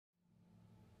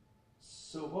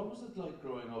So what was it like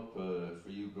growing up,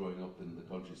 for you growing up in the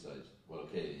countryside? Well,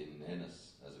 okay, in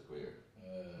Ennis as a queer.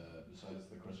 Besides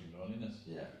the crushing loneliness.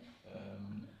 Yeah.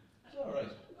 It's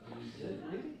alright.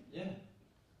 Really? Yeah.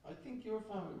 I think your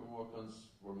family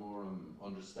were more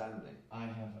understanding. I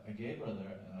have a gay brother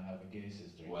and I have a gay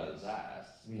sister. Well, yes. that.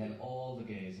 We had all the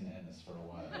gays in Ennis for a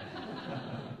while.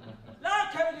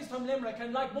 Lark Kennedy's from Limerick,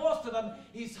 and like most of them,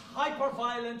 he's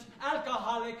hyper-violent,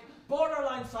 alcoholic,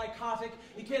 borderline psychotic.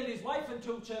 He killed his wife and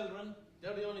 2 children.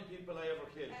 They're the only people I ever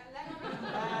killed.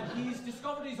 And he's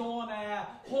discovered his own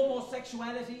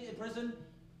homosexuality in prison.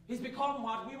 He's become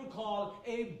what we would call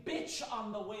a bitch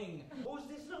on the wing. Who's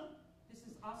this now? This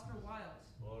is Oscar Wilde.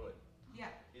 Alright. Yeah,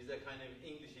 He's a kind of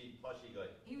Englishy, poshy guy.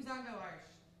 he was Anglo-Irish.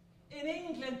 In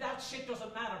England, that shit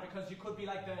doesn't matter because you could be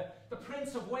like the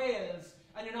Prince of Wales,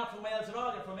 and you're not from Wales at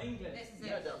all, you're from England. This is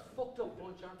Yeah, it. they're fucked up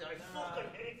bunch, aren't they? I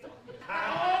fucking hate them.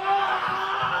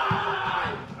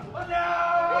 Oh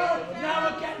no!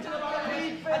 Now again to the bottom,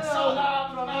 and so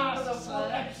long from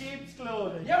us. Sheep's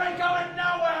clothing. You ain't going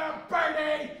nowhere,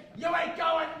 Bernie! You ain't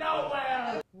going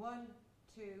nowhere! 1,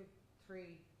 2,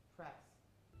 3, press.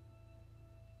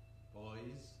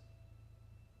 Boys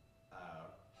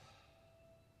are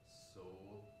so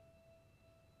weak.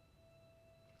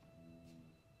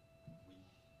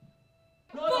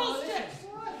 Bullshit!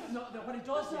 No, what he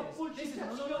does is... Listen,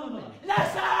 no.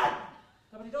 Listen!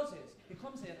 No, what he does is, he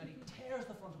comes in and he tears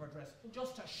the front of her dress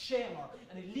just to shame her,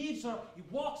 and he leaves her, he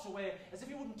walks away as if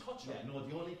he wouldn't touch her. Yeah, no,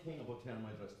 the only thing about tearing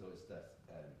my dress though is that,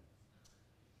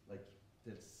 like,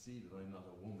 they'll see that I'm not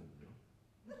a woman, you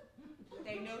know?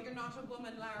 They know you're not a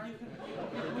woman, Larry.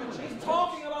 He's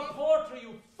talking about poetry,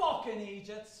 you fucking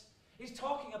idiots. He's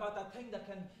talking about that thing that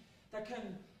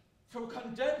can, through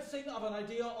condensing of an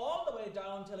idea all the way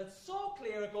down till it's so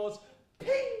clear it goes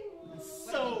ping.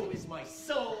 So is my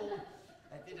soul,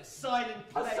 in a silent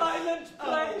place. A silent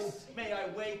place. Oh, may I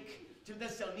wake to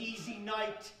this uneasy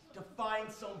night to find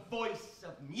some voice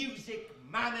of music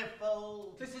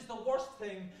manifold. This is the worst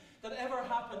thing that ever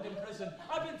happened in prison.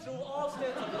 I've been through all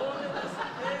states of loneliness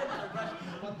and pain and regret,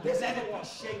 but this is the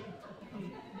worst.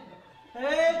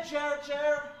 Hey,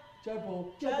 Chair.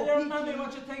 Tell your mummy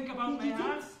what you think about me,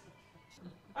 huh?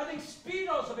 I think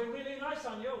Speedos would be really nice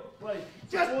on you. Right.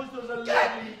 Just there's a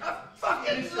get lovely a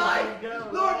fucking Mr. life! Girl.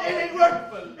 Lord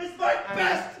Illingworth is my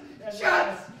best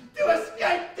chance to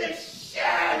escape this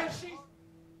shit!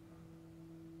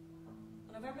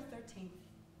 On November 13th,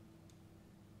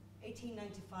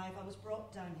 1895, I was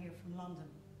brought down here from London.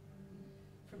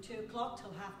 From 2 o'clock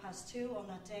till 2:30 on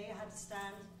that day, I had to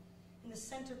stand in the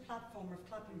centre platform of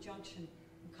Clapham Junction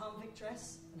in convict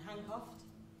dress and handcuffed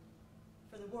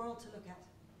for the world to look at.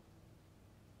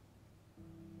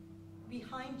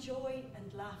 Behind joy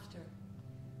and laughter,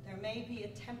 there may be a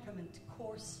temperament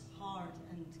coarse, hard,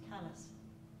 and callous.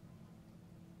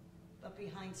 But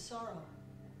behind sorrow,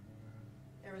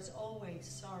 there is always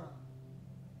sorrow.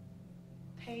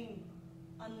 Pain,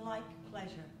 unlike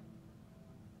pleasure,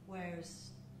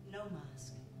 wears